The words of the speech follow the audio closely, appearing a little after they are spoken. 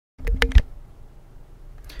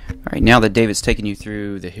Alright, now that David's taken you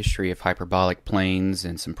through the history of hyperbolic planes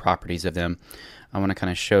and some properties of them, I want to kind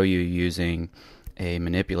of show you using a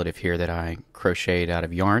manipulative here that I crocheted out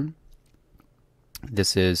of yarn.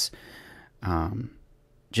 This is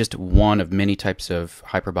just one of many types of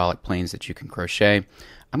hyperbolic planes that you can crochet.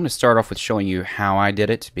 I'm going to start off with showing you how I did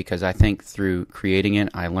it, because I think through creating it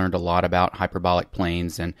I learned a lot about hyperbolic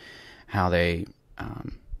planes and how their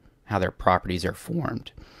properties are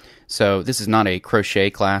formed. So this is not a crochet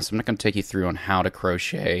class. I'm not going to take you through on how to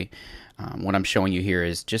crochet. What I'm showing you here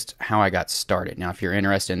is just how I got started. Now, if you're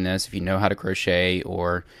interested in this, if you know how to crochet,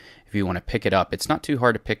 or if you want to pick it up, it's not too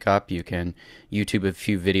hard to pick up. You can YouTube a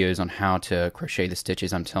few videos on how to crochet the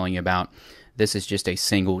stitches I'm telling you about. This is just a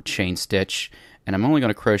single chain stitch, and I'm only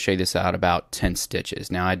going to crochet this out about 10 stitches.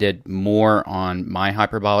 Now, I did more on my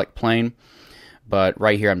hyperbolic plane, but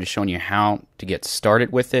right here I'm just showing you how to get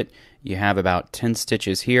started with it. You have about 10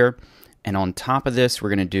 stitches here, and on top of this we're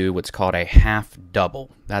going to do what's called a half double.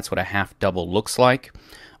 That's what a half double looks like.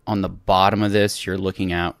 On the bottom of this you're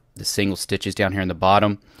looking at the single stitches down here in the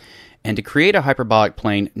bottom, and to create a hyperbolic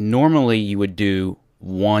plane normally you would do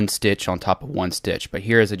one stitch on top of one stitch, but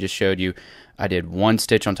here, as I just showed you, I did one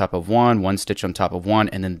stitch on top of one stitch on top of one,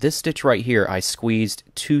 and then this stitch right here I squeezed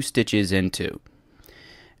 2 stitches into.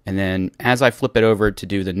 And then as I flip it over to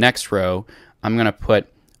do the next row, I'm going to put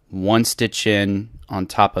one stitch in on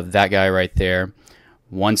top of that guy right there,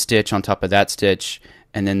 one stitch on top of that stitch,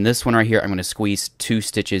 and then this one right here I'm going to squeeze 2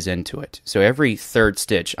 stitches into it. So every third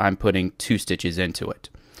stitch I'm putting 2 stitches into it.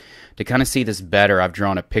 To kind of see this better, I've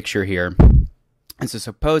drawn a picture here. And so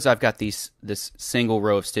suppose I've got this single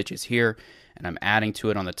row of stitches here, and I'm adding to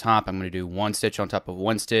it on the top. I'm going to do one stitch on top of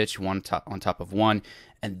one stitch, on top of one,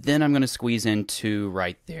 and then I'm going to squeeze in 2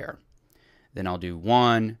 right there. Then I'll do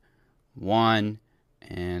one,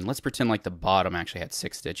 and let's pretend like the bottom actually had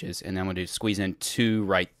 6 stitches, and then I'm going to squeeze in 2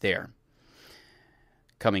 right there.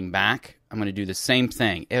 Coming back, I'm going to do the same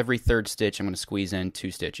thing. Every third stitch I'm going to squeeze in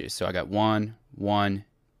 2 stitches. So I got 1,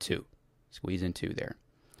 2. Squeeze in 2 there.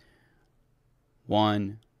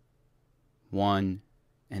 1,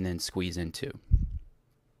 and then squeeze in 2.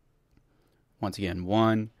 Once again,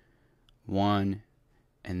 1,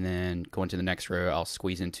 and then go into the next row, I'll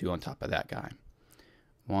squeeze in 2 on top of that guy.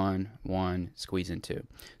 1, squeeze in 2.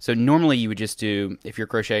 So normally you would just do, if you're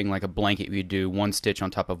crocheting like a blanket, you would do 1 stitch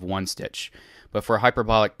on top of 1 stitch. But for a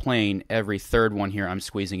hyperbolic plane, every third one here I'm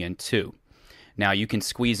squeezing in 2. Now you can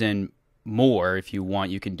squeeze in more if you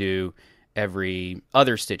want. You can do every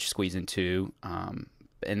other stitch squeeze in 2,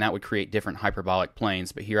 and that would create different hyperbolic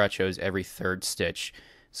planes, but here I chose every third stitch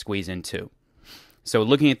squeeze in 2. So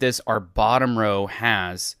looking at this, our bottom row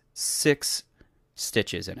has 6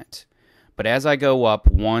 stitches in it. But as I go up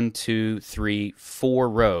 1, 2, 3, 4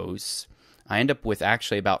 rows, I end up with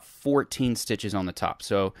actually about 14 stitches on the top.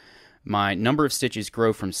 So my number of stitches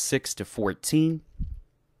grow from 6 to 14,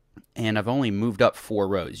 and I've only moved up 4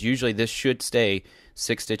 rows. Usually this should stay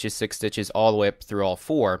 6 stitches all the way up through all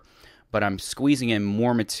 4, but I'm squeezing in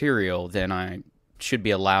more material than I should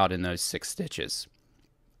be allowed in those 6 stitches.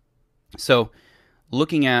 So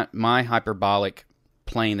looking at my hyperbolic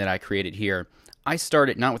plane that I created here, I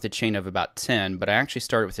started not with a chain of about 10, but I actually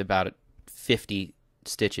started with about 50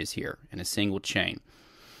 stitches here in a single chain.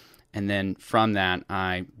 And then from that,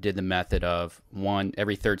 I did the method of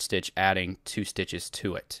every third stitch adding 2 stitches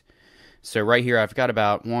to it. So right here, I've got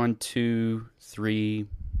about 1, 2, 3,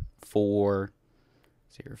 4,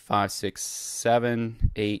 5, 6,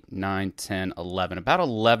 7, 8, 9, 10, 11. About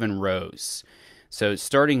 11 rows. So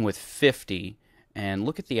starting with 50, and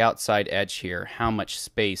look at the outside edge here, how much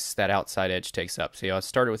space that outside edge takes up. So I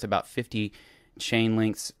started with about 50 chain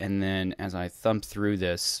lengths, and then as I thumb through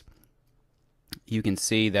this, you can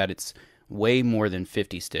see that it's way more than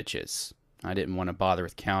 50 stitches. I didn't want to bother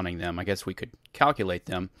with counting them. I guess we could calculate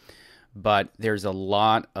them, but there's a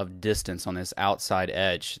lot of distance on this outside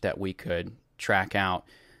edge that we could track out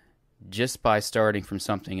just by starting from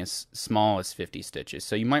something as small as 50 stitches.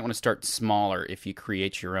 So you might want to start smaller if you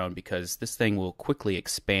create your own, because this thing will quickly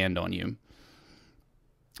expand on you.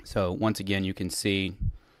 So once again, you can see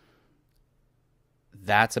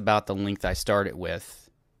that's about the length I started with,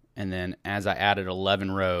 and then as I added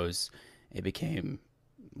 11 rows, it became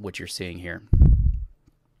what you're seeing here.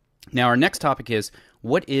 Now our next topic is,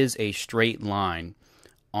 what is a straight line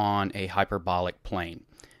on a hyperbolic plane?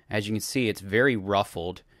 As you can see, it's very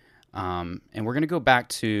ruffled. And we're going to go back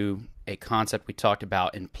to a concept we talked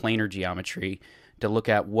about in planar geometry to look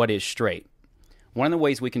at what is straight. One of the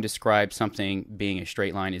ways we can describe something being a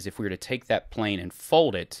straight line is if we were to take that plane and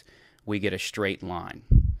fold it, we get a straight line.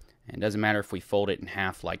 And it doesn't matter if we fold it in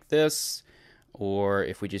half like this, or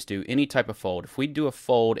if we just do any type of fold, if we do a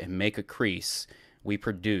fold and make a crease, we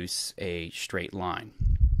produce a straight line.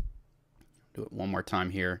 Do it one more time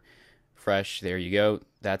here. Fresh, there you go.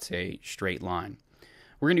 That's a straight line.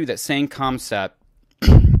 We're going to do that same concept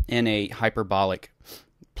in a hyperbolic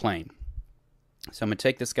plane. So I'm going to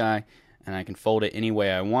take this guy and I can fold it any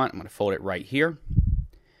way I want. I'm going to fold it right here.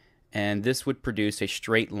 And this would produce a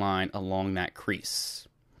straight line along that crease.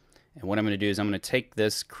 And what I'm going to do is I'm going to take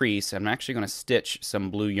this crease, I'm actually going to stitch some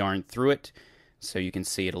blue yarn through it so you can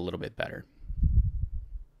see it a little bit better.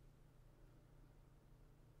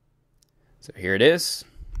 So here it is.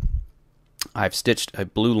 I've stitched a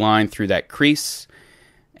blue line through that crease,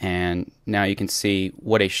 and now you can see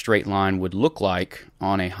what a straight line would look like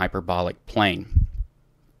on a hyperbolic plane.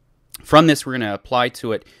 From this, we're going to apply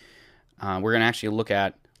to it, we're going to actually look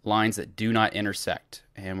at lines that do not intersect,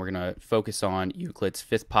 and we're going to focus on Euclid's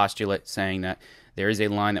fifth postulate, saying that there is a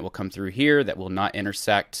line that will come through here that will not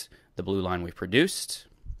intersect the blue line we've produced.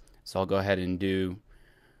 So I'll go ahead and do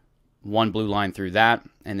one blue line through that,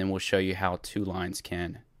 and then we'll show you how two lines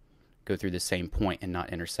can go through the same point and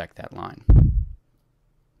not intersect that line.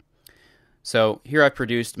 So here I've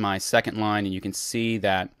produced my second line, and you can see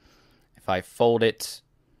that if I fold it,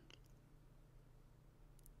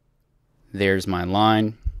 there's my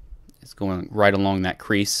line. It's going right along that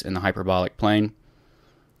crease in the hyperbolic plane.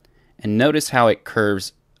 And notice how it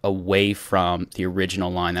curves away from the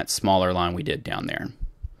original line, that smaller line we did down there.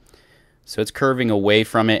 So it's curving away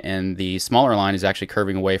from it, and the smaller line is actually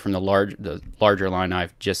curving away from the larger line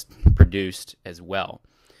I've just produced as well.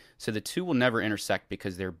 So the two will never intersect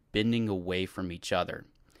because they're bending away from each other.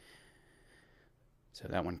 So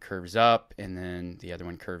that one curves up, and then the other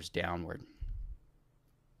one curves downward.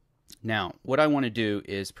 Now, what I want to do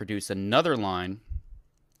is produce another line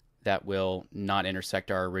that will not intersect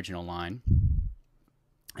our original line.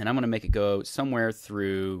 And I'm going to make it go somewhere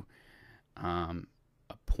through a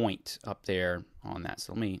point up there on that.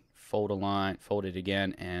 So let me fold a line, fold it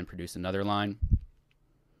again, and produce another line.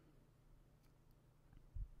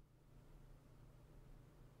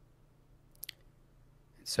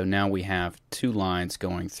 So now we have two lines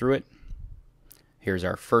going through it. Here's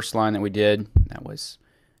our first line that we did. That was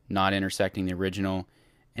not intersecting the original.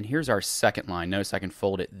 And here's our second line. Notice I can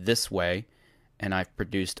fold it this way, and I've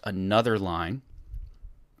produced another line.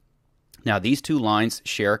 Now these two lines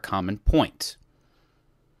share a common point.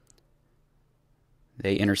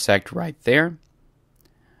 They intersect right there,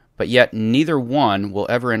 but yet neither one will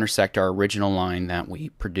ever intersect our original line that we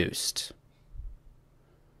produced.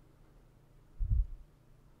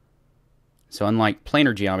 So unlike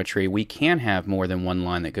planar geometry, we can have more than one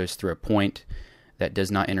line that goes through a point that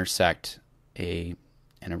does not intersect an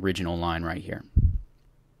original line right here.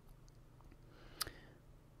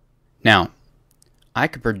 Now, I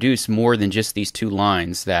could produce more than just these two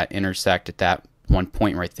lines that intersect at that one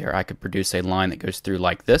point right there. I could produce a line that goes through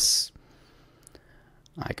like this.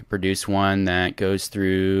 I could produce one that goes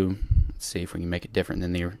through, let's see if we can make it different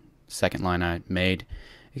than the second line I made.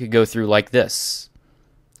 It could go through like this.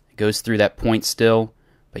 It goes through that point still,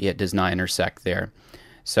 but yet does not intersect there.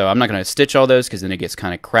 So I'm not going to stitch all those because then it gets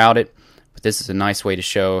kind of crowded, but this is a nice way to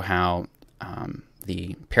show how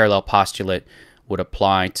the parallel postulate would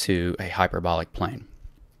apply to a hyperbolic plane.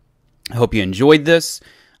 I hope you enjoyed this.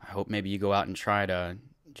 I hope maybe you go out and try to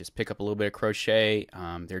just pick up a little bit of crochet.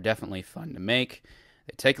 They're definitely fun to make.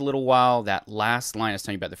 They take a little while. That last line I was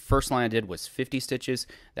telling you about, the first line I did was 50 stitches.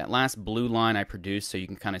 That last blue line I produced so you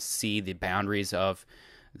can kind of see the boundaries of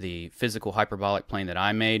the physical hyperbolic plane that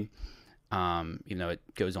I made. Even though it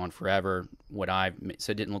goes on forever,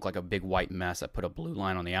 so it didn't look like a big white mess. I put a blue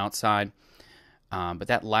line on the outside. But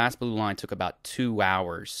that last blue line took about 2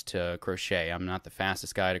 hours to crochet. I'm not the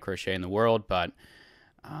fastest guy to crochet in the world, but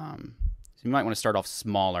so you might want to start off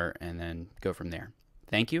smaller and then go from there.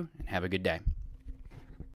 Thank you, and have a good day.